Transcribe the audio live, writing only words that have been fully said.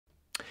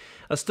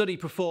A study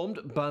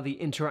performed by the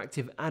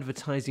Interactive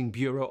Advertising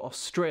Bureau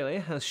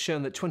Australia has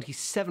shown that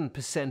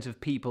 27%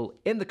 of people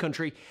in the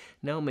country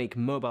now make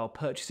mobile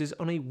purchases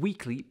on a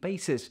weekly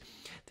basis.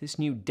 This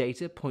new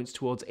data points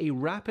towards a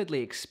rapidly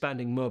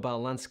expanding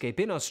mobile landscape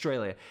in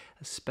Australia,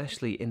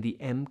 especially in the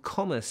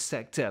ecommerce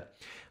sector.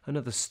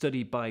 Another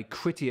study by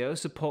Criteo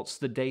supports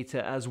the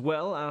data as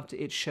well, after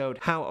it showed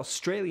how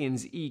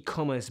Australians'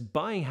 e-commerce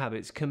buying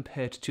habits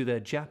compared to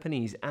their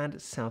Japanese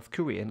and South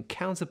Korean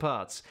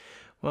counterparts.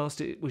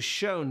 Whilst it was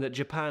shown that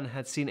Japan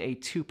had seen a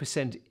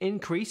 2%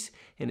 increase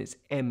in its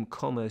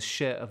m-commerce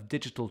share of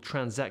digital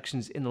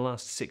transactions in the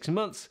last 6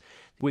 months,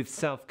 with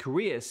South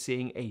Korea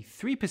seeing a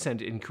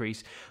 3%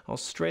 increase,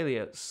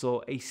 Australia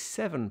saw a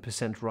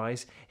 7%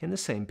 rise in the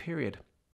same period.